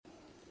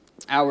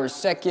Our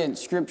second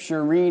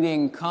scripture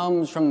reading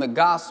comes from the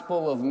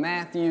Gospel of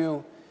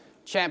Matthew,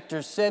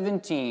 chapter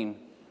 17,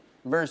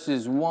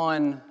 verses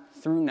 1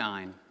 through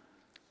 9.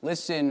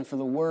 Listen for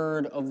the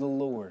word of the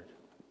Lord.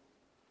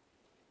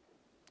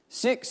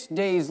 6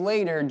 days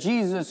later,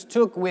 Jesus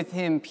took with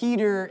him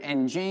Peter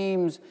and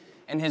James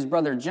and his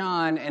brother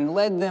John and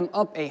led them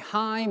up a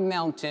high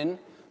mountain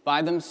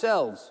by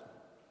themselves.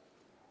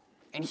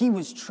 And he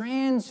was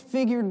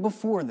transfigured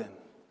before them,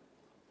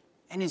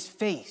 and his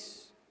face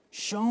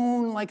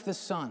shone like the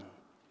sun,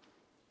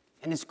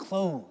 and his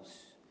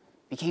clothes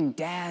became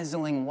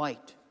dazzling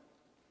white.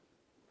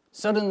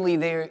 Suddenly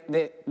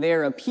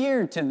there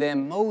appeared to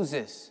them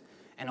Moses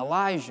and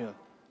Elijah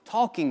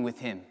talking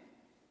with him.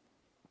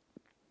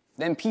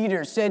 Then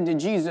Peter said to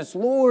Jesus,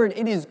 "Lord,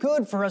 it is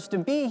good for us to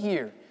be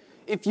here.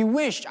 If you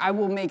wish, I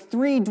will make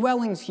 3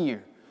 dwellings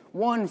here,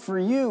 one for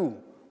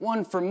you,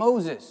 one for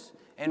Moses,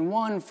 and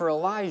one for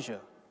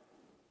Elijah."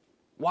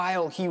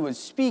 While he was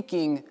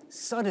speaking,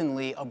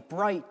 suddenly a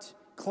bright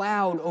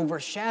cloud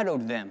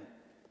overshadowed them.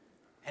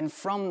 And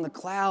from the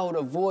cloud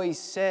a voice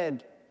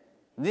said,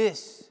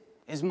 "This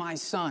is my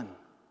Son,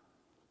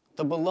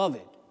 the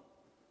beloved.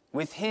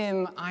 With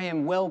him I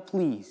am well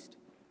pleased.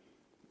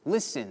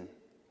 Listen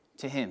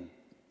to him."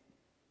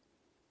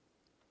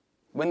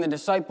 When the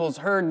disciples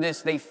heard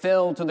this, they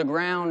fell to the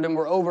ground and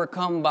were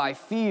overcome by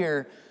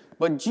fear.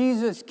 But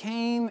Jesus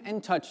came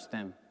and touched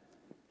them,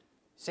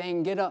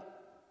 saying, "Get up.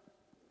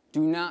 Do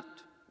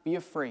not be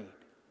afraid."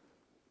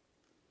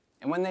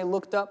 And when they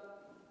looked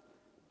up,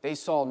 they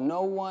saw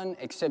no one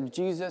except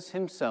Jesus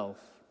himself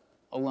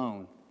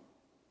alone.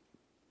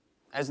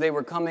 As they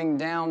were coming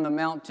down the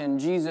mountain,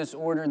 Jesus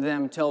ordered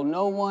them, "Tell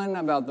no one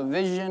about the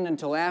vision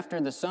until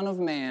after the Son of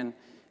Man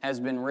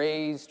has been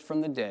raised from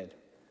the dead."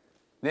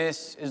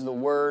 This is the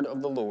word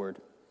of the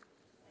Lord.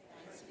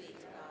 Thanks be to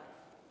God.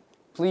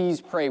 Please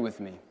pray with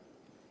me.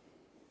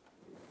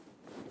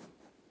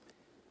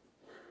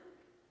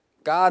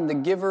 God, the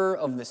giver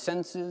of the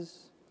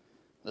senses,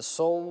 the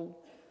soul,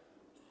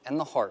 and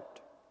the heart,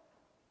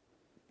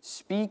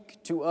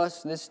 speak to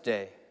us this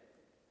day.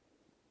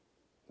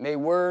 May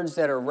words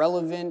that are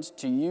relevant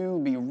to you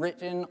be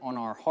written on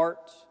our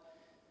hearts,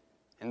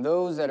 and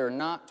those that are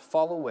not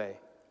fall away.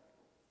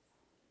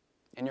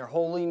 In your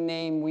holy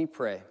name we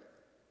pray.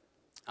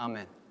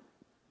 Amen.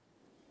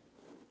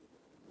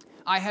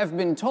 I have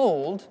been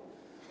told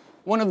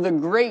one of the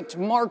great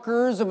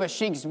markers of a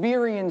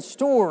Shakespearean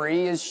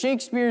story is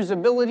Shakespeare's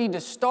ability to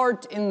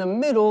start in the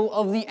middle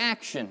of the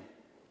action.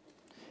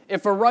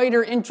 If a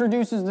writer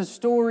introduces the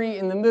story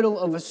in the middle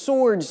of a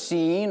sword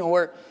scene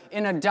or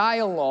in a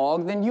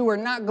dialogue, then you are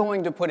not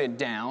going to put it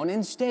down.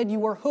 Instead,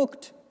 you are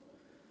hooked.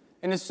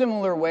 In a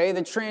similar way,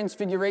 the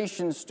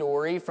Transfiguration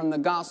story from the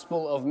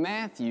Gospel of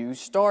Matthew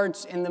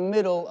starts in the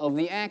middle of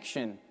the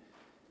action.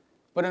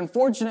 But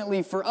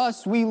unfortunately for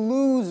us, we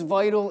lose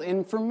vital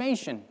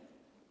information.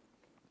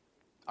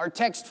 Our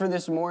text for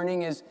this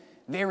morning is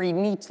very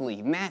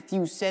neatly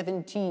Matthew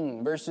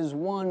 17, verses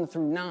 1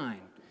 through 9.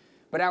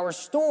 But our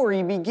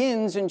story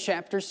begins in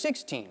chapter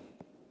 16.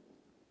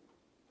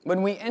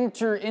 When we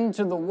enter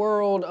into the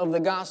world of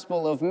the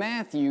Gospel of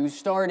Matthew,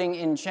 starting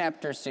in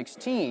chapter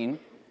 16,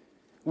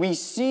 we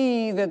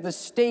see that the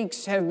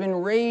stakes have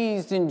been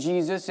raised in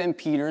Jesus and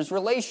Peter's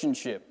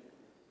relationship.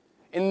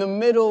 In the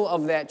middle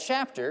of that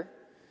chapter,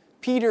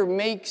 Peter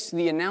makes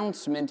the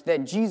announcement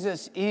that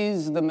Jesus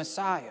is the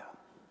Messiah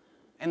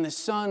and the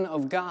Son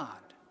of God.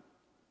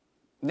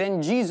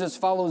 Then Jesus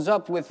follows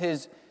up with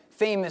his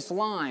famous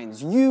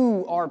lines,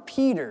 "You are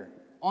Peter.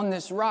 On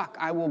this rock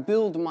I will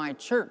build my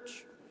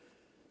church,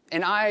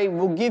 and I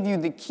will give you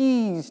the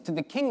keys to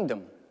the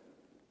kingdom."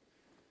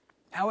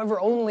 However,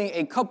 only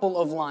a couple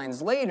of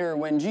lines later,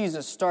 when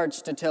Jesus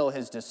starts to tell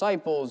his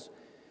disciples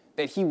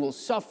that he will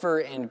suffer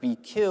and be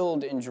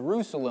killed in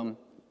Jerusalem,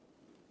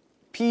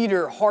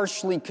 Peter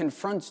harshly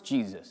confronts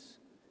Jesus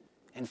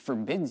and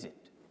forbids it,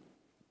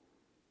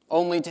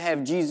 only to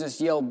have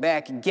Jesus yell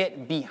back,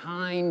 "Get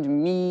behind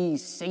me,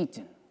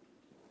 Satan."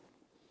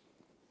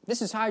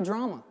 This is high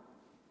drama,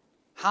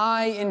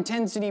 high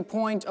intensity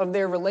point of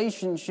their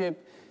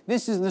relationship.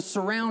 This is the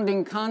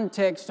surrounding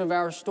context of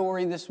our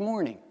story this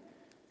morning.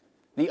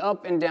 The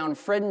up and down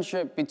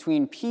friendship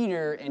between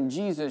Peter and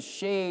Jesus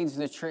shades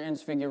the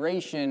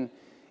Transfiguration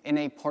in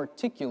a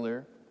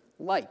particular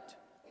light.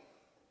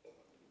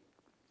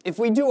 If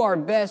we do our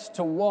best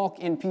to walk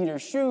in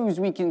Peter's shoes,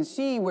 we can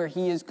see where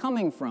he is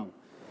coming from.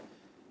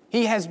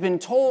 He has been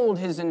told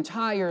his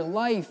entire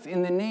life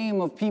in the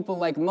name of people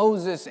like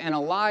Moses and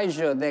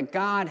Elijah that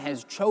God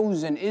has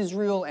chosen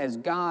Israel as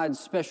God's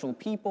special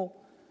people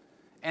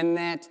and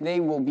that they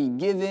will be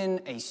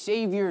given a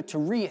Savior to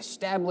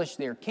reestablish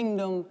their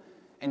kingdom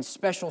and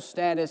special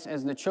status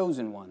as the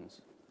chosen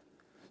ones.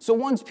 So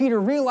once Peter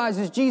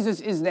realizes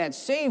Jesus is that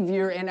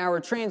Savior, in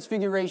our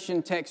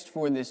Transfiguration text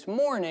for this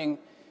morning,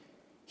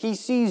 he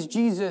sees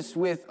Jesus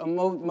with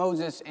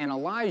Moses and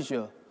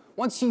Elijah.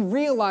 Once he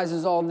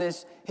realizes all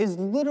this, his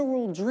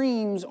literal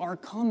dreams are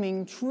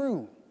coming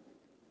true.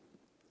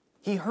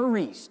 He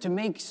hurries to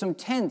make some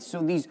tents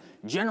so these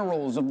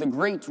generals of the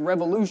great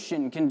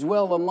revolution can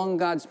dwell among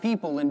God's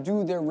people and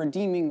do their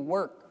redeeming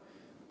work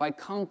by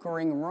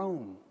conquering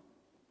Rome.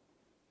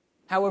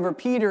 However,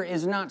 Peter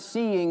is not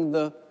seeing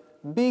the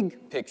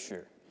big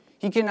picture.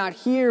 He cannot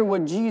hear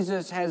what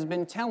Jesus has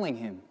been telling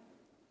him.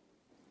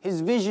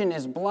 His vision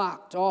is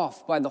blocked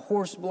off by the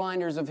horse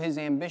blinders of his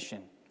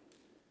ambition.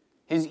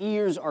 His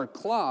ears are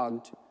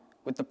clogged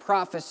with the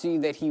prophecy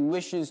that he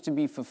wishes to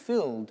be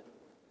fulfilled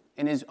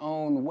in his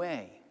own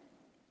way.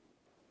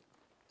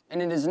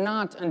 And it is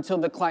not until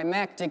the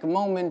climactic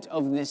moment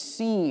of this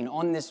scene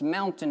on this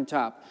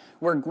mountaintop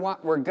where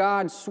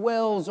God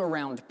swells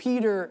around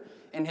Peter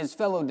and his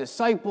fellow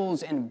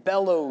disciples and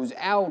bellows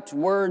out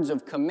words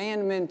of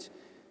commandment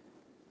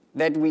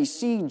that we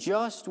see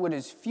just what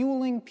is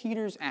fueling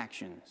Peter's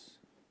actions.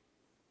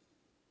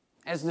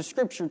 As the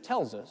scripture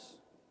tells us,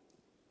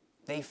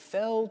 they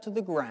fell to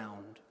the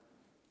ground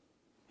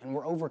and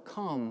were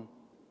overcome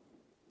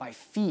by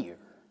fear.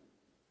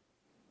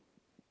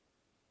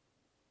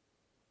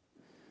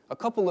 A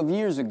couple of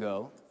years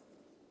ago,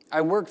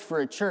 I worked for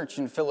a church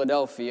in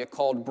Philadelphia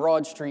called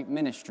Broad Street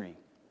Ministry.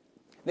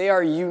 They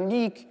are a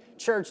unique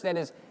church that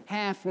is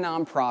half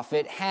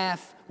nonprofit,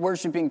 half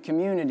worshiping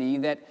community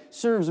that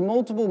serves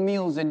multiple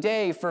meals a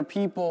day for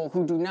people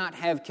who do not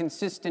have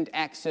consistent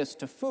access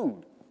to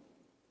food.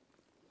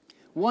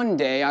 One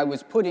day, I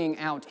was putting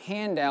out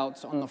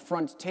handouts on the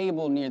front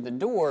table near the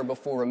door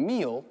before a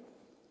meal,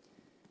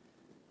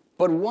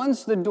 but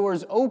once the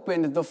doors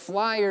opened, the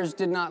flyers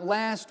did not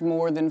last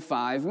more than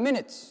 5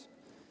 minutes.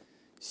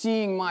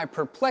 Seeing my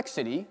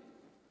perplexity,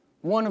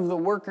 one of the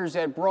workers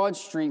at Broad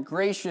Street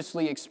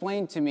graciously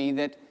explained to me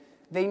that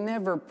they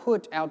never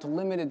put out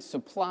limited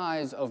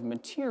supplies of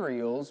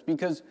materials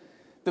because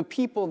the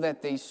people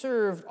that they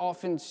served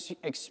often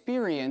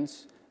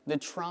experience the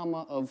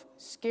trauma of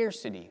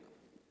scarcity.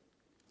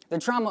 The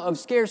trauma of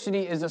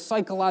scarcity is a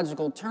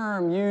psychological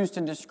term used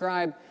to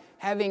describe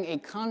having a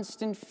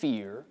constant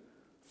fear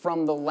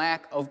from the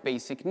lack of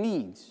basic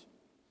needs.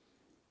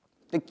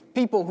 The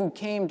people who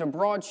came to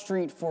Broad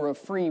Street for a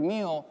free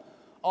meal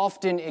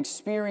often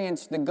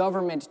experienced the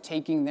government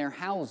taking their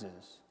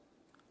houses,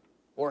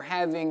 or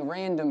having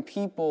random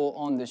people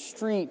on the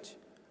street,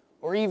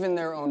 or even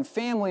their own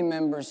family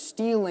members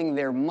stealing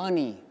their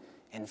money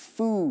and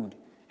food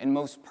and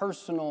most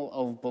personal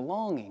of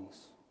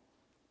belongings.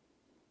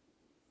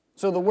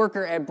 So the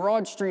worker at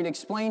Broad Street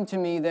explained to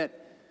me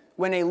that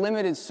when a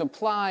limited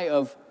supply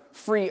of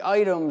free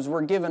items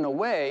were given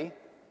away,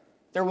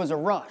 there was a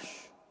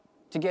rush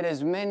to get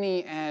as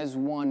many as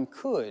one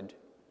could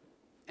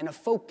and a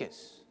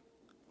focus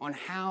on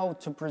how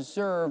to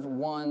preserve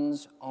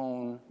one's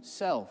own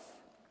self.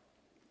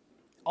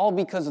 All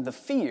because of the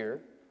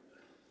fear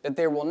that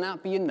there will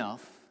not be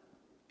enough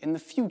in the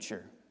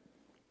future.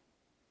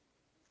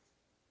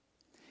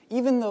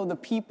 Even though the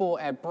people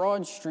at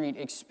Broad Street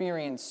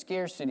experienced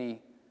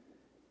scarcity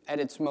at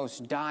its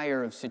most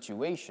dire of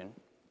situation,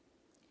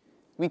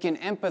 we can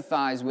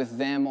empathize with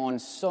them on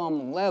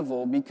some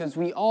level because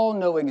we all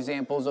know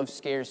examples of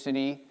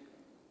scarcity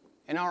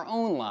in our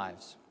own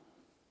lives.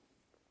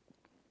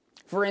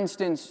 For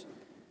instance,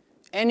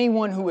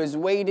 anyone who has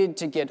waited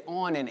to get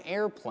on an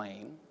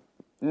airplane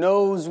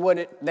knows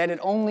that it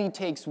only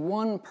takes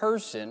one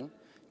person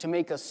to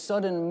make a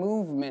sudden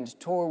movement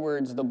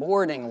towards the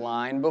boarding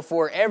line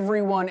before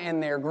everyone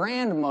and their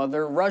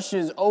grandmother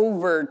rushes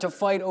over to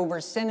fight over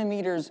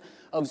centimeters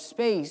of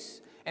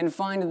space and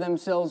find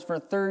themselves for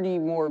 30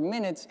 more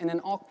minutes in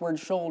an awkward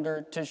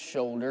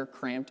shoulder-to-shoulder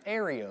cramped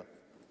area.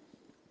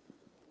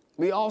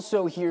 We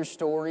also hear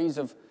stories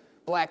of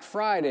Black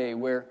Friday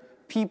where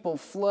people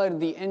flood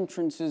the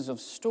entrances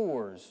of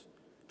stores,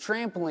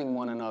 trampling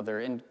one another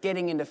and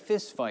getting into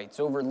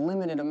fistfights over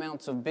limited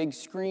amounts of big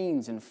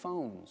screens and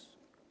phones.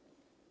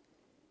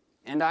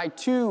 And I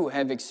too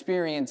have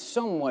experienced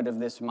somewhat of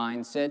this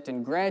mindset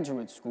in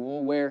graduate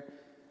school where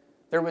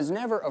there was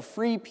never a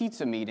free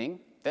pizza meeting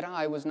that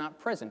I was not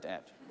present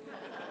at.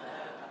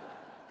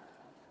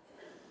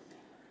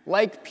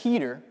 Like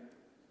Peter,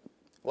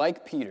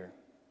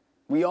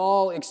 we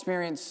all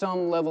experience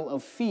some level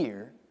of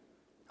fear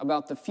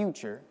about the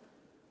future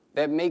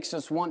that makes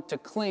us want to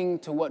cling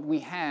to what we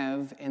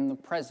have in the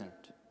present.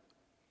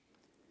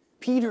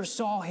 Peter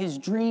saw his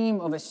dream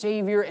of a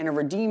Savior and a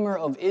Redeemer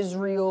of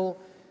Israel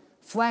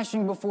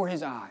flashing before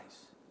his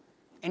eyes,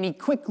 and he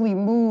quickly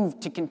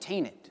moved to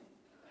contain it.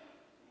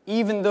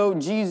 Even though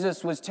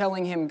Jesus was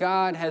telling him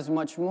God has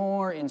much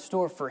more in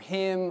store for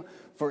him,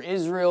 for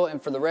Israel, and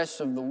for the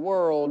rest of the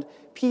world,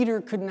 Peter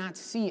could not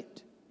see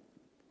it,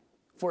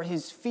 for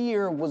his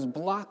fear was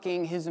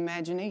blocking his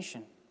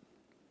imagination.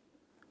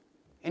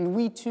 And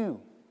we too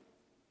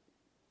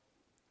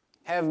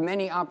have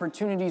many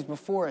opportunities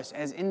before us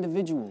as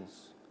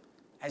individuals,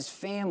 as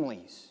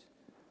families,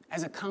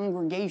 as a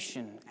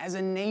congregation, as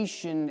a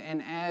nation,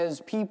 and as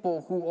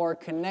people who are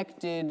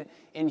connected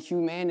in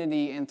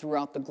humanity and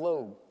throughout the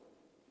globe.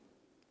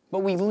 But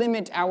we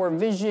limit our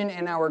vision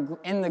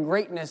and the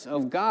greatness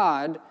of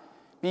God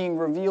being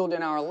revealed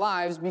in our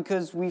lives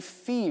because we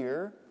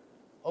fear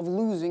of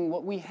losing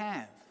what we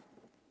have.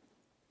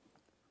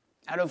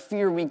 Out of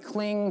fear, we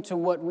cling to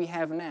what we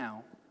have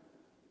now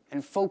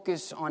and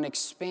focus on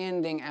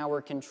expanding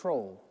our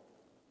control,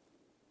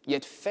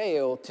 yet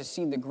fail to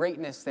see the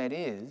greatness that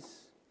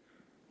is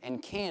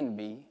and can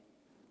be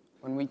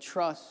when we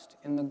trust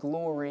in the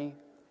glory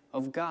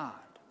of God.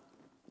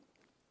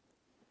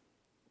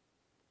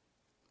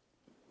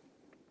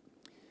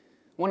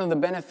 One of the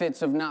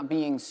benefits of not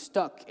being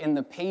stuck in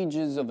the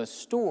pages of a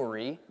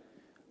story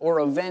or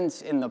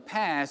events in the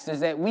past is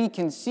that we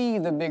can see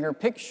the bigger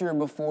picture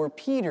before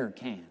Peter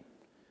can.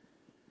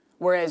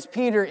 Whereas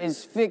Peter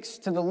is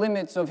fixed to the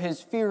limits of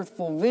his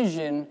fearful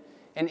vision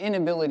and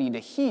inability to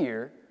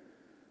hear,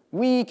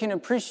 we can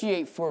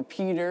appreciate for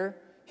Peter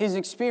his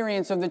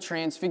experience of the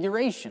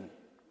transfiguration.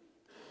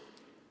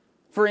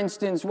 For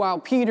instance, while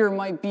Peter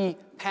might be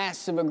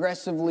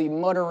passive-aggressively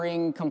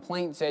muttering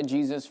complaints at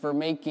Jesus for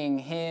making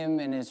him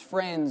and his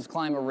friends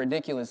climb a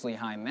ridiculously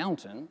high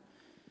mountain,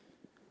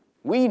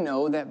 we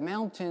know that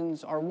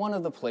mountains are one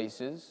of the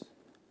places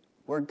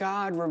where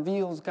God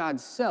reveals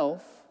God's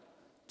self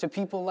to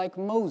people like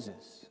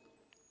Moses.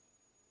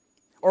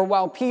 Or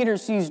while Peter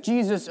sees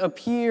Jesus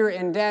appear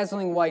in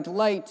dazzling white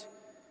light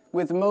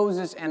with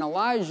Moses and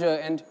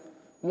Elijah and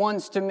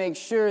wants to make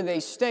sure they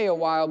stay a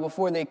while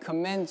before they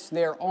commence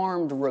their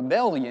armed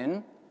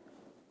rebellion,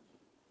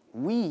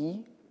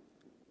 we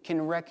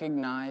can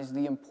recognize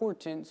the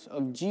importance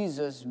of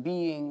Jesus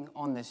being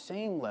on the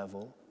same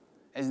level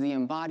as the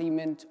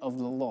embodiment of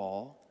the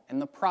law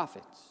and the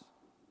prophets,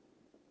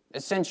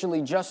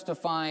 essentially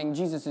justifying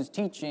Jesus'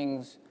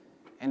 teachings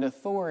and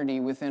authority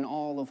within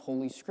all of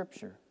Holy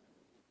Scripture.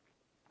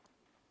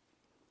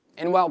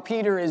 And while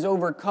Peter is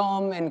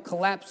overcome and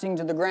collapsing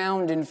to the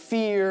ground in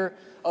fear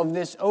of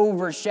this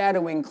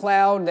overshadowing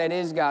cloud that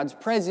is God's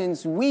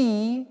presence,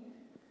 we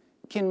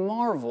can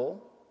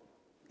marvel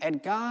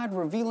at God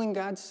revealing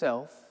God's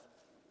self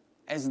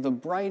as the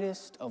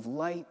brightest of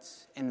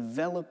lights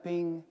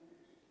enveloping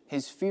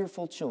his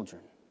fearful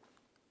children,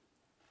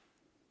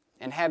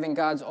 and having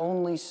God's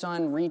only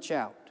Son reach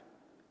out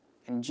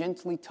and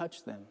gently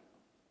touch them,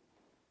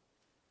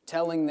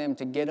 telling them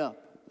to get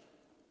up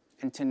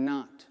and to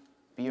not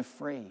be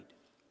afraid.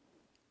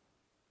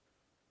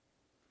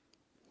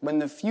 When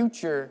the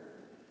future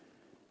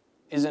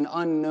is an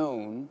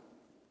unknown,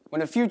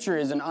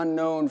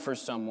 for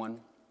someone,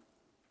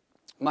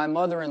 my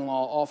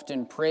mother-in-law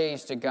often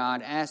prays to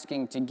God,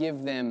 asking to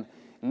give them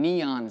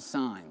neon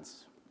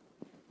signs.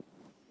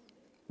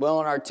 Well,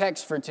 in our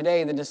text for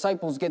today, the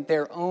disciples get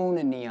their own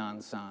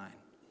neon sign.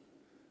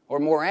 Or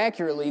more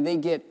accurately, they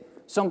get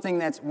something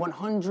that's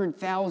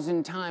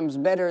 100,000 times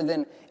better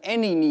than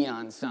any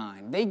neon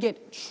sign. They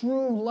get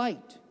true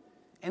light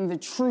and the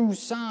true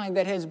sign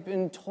that has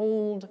been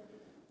told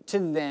to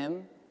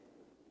them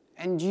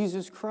and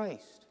Jesus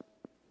Christ.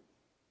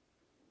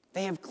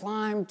 They have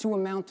climbed to a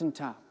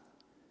mountaintop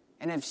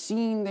and have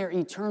seen their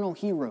eternal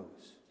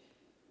heroes.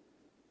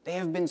 They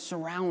have been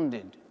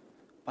surrounded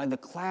by the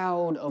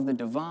cloud of the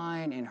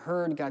divine and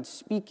heard God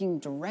speaking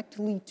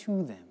directly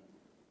to them.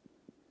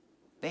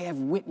 They have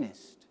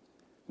witnessed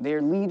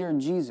their leader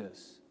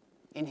Jesus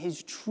in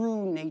his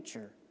true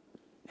nature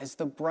as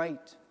the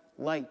bright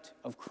light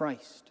of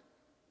Christ.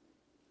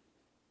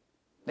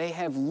 They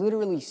have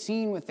literally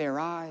seen with their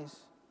eyes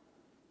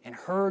and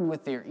heard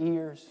with their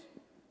ears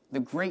the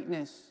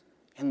greatness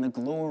and the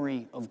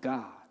glory of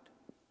God.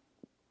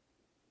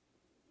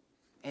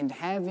 And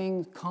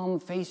having come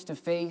face to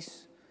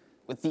face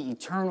with the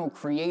eternal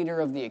creator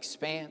of the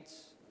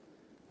expanse,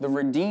 the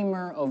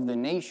Redeemer of the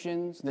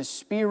nations, the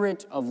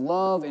Spirit of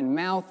love and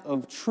mouth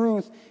of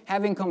truth,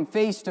 having come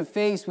face to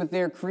face with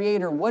their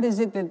Creator, what is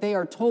it that they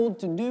are told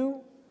to do?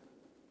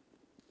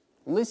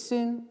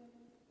 Listen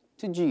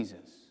to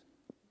Jesus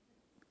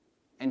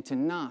and to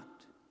not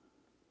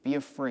be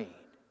afraid.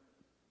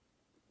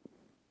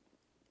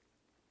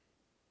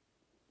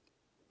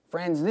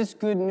 Friends, this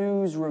good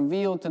news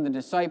revealed to the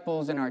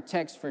disciples in our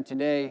text for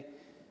today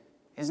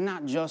is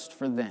not just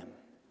for them.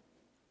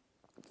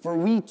 For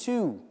we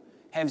too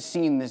have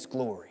seen this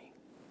glory.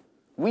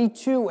 We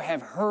too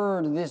have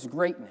heard this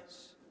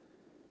greatness.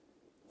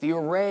 The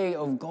array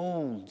of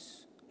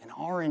golds and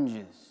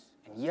oranges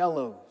and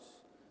yellows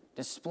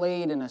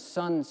displayed in a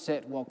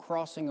sunset while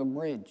crossing a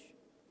bridge.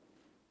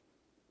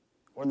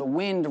 Or the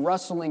wind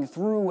rustling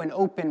through an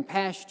open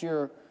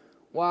pasture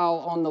while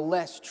on the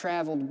less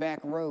traveled back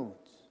roads.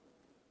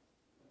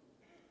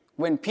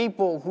 When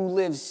people who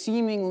live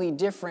seemingly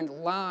different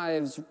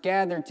lives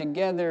gather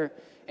together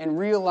and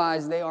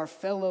realize they are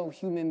fellow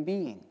human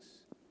beings.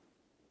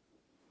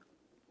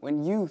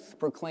 When youth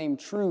proclaim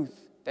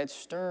truth that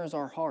stirs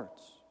our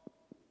hearts.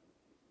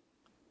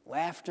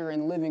 Laughter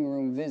in living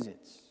room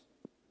visits.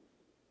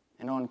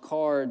 And on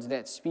cards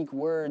that speak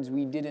words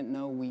we didn't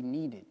know we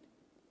needed.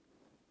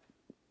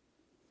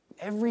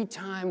 Every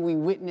time we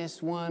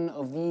witness one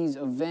of these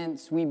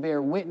events, we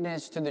bear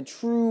witness to the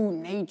true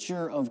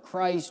nature of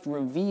Christ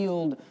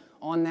revealed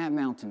on that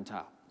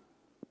mountaintop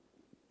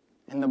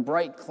and the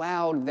bright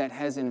cloud that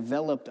has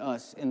enveloped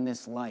us in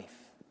this life,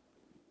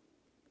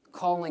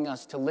 calling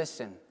us to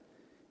listen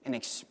and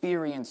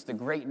experience the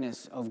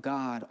greatness of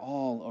God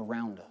all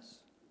around us.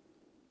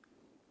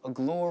 A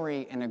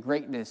glory and a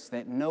greatness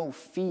that no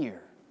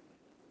fear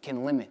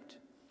can limit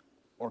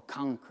or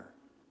conquer.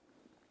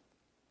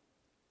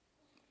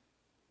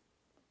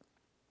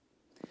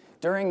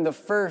 During the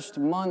first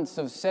months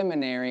of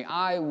seminary,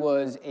 I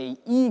was an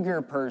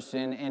eager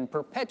person and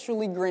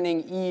perpetually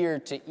grinning ear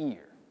to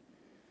ear,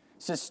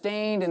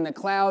 sustained in the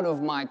cloud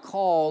of my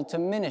call to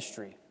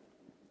ministry.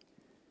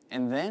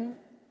 And then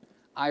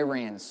I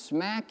ran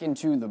smack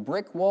into the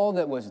brick wall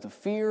that was the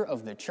fear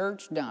of the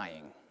church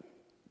dying.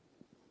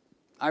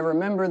 I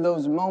remember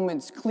those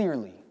moments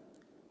clearly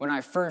when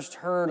I first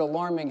heard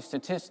alarming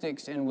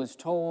statistics and was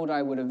told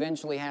I would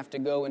eventually have to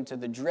go into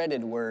the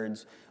dreaded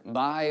words,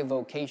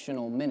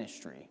 bivocational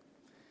ministry,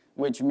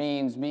 which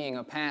means being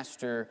a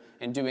pastor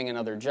and doing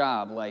another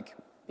job, like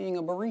being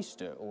a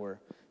barista or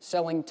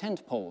selling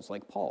tent poles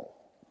like Paul.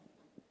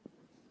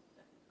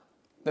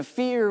 The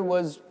fear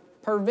was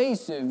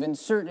pervasive in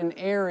certain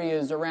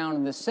areas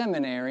around the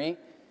seminary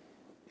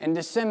and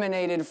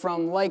disseminated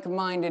from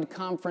like-minded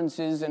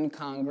conferences and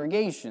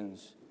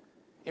congregations.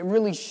 It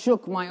really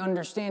shook my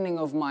understanding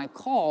of my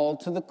call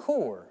to the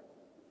core.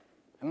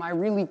 Am I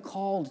really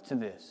called to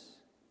this?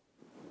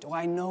 Do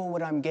I know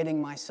what I'm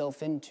getting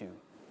myself into?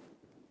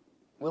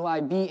 Will I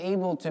be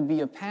able to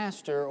be a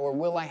pastor, or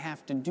will I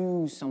have to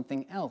do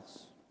something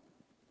else?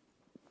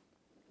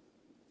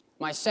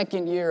 My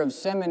second year of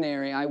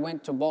seminary, I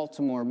went to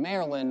Baltimore,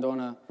 Maryland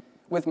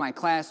with my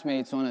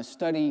classmates on a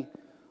study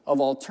of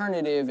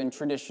alternative and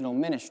traditional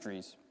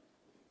ministries.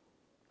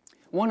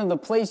 One of the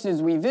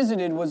places we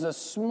visited was a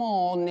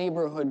small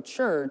neighborhood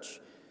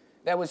church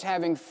that was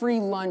having free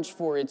lunch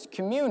for its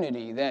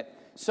community that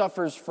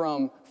suffers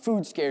from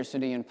food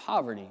scarcity and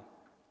poverty.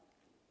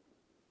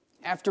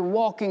 After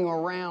walking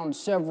around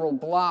several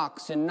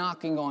blocks and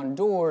knocking on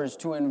doors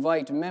to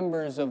invite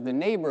members of the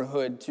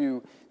neighborhood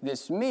to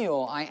this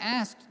meal, I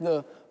asked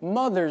the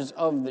mothers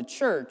of the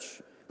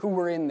church who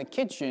were in the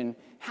kitchen,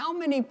 "How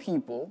many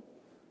people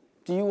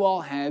do you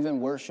all have in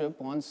worship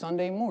on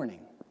Sunday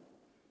morning?"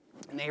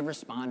 And they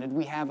responded,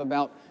 "We have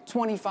about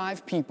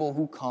 25 people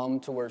who come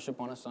to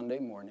worship on a Sunday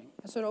morning."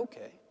 I said,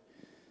 "Okay."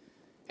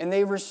 And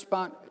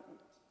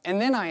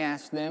then I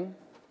asked them,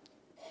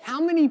 "How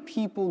many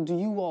people do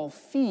you all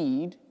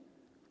feed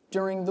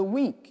during the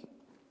week?"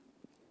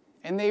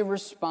 And they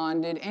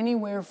responded,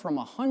 "Anywhere from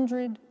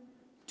 100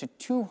 to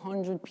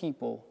 200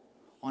 people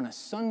on a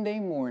Sunday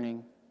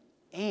morning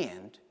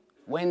and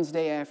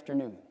Wednesday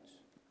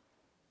afternoons."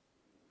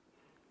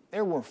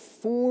 There were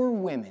 4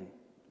 women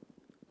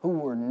who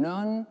were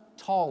none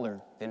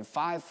taller than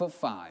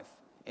 5'5"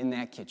 in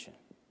that kitchen.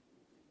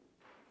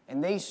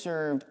 And they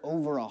served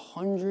over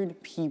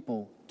 100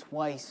 people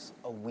twice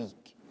a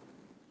week.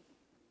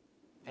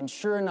 And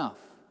sure enough,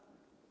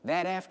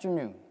 that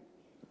afternoon,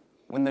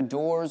 when the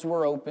doors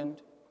were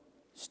opened,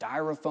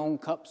 styrofoam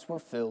cups were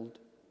filled,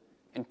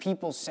 and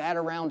people sat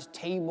around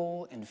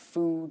table and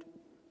food,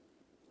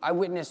 I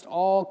witnessed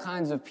all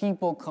kinds of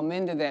people come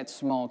into that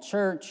small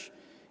church,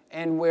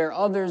 and where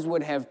others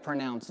would have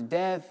pronounced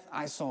death,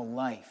 I saw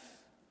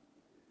life.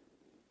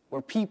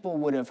 Where people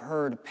would have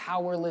heard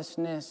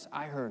powerlessness,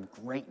 I heard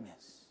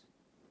greatness.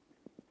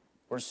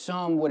 Where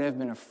some would have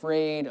been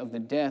afraid of the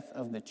death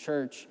of the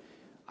church,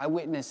 I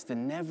witnessed the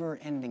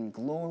never-ending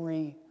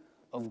glory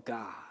of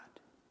God.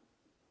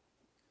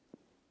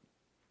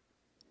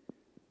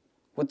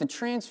 What the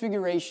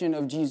transfiguration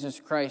of Jesus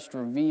Christ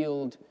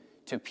revealed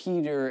to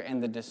Peter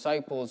and the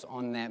disciples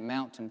on that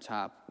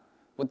mountaintop,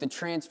 what the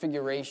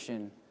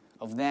transfiguration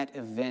of that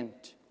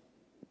event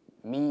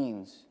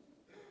means,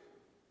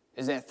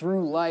 is that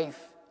through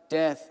life,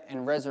 death,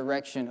 and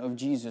resurrection of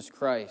Jesus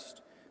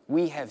Christ,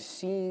 we have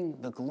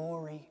seen the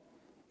glory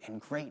and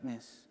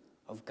greatness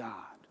of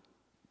God.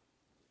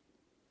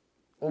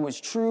 What was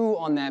true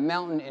on that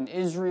mountain in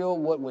Israel,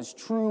 what was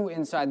true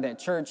inside that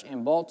church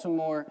in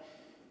Baltimore,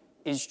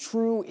 is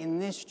true in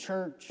this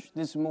church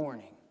this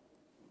morning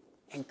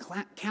and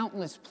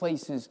countless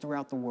places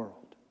throughout the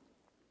world.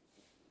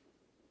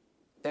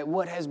 That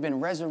what has been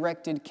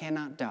resurrected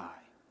cannot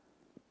die.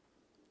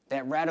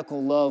 That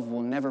radical love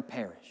will never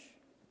perish.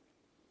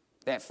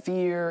 That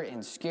fear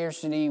and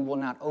scarcity will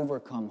not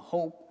overcome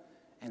hope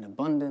and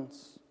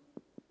abundance.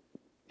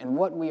 And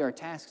what we are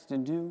tasked to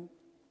do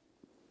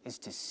is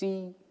to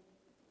see,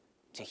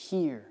 to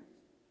hear,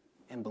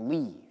 and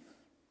believe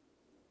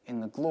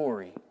in the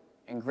glory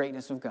and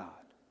greatness of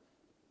God,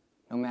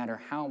 no matter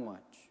how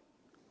much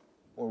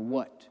or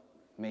what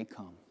may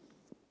come.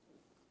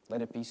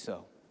 Let it be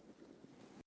so.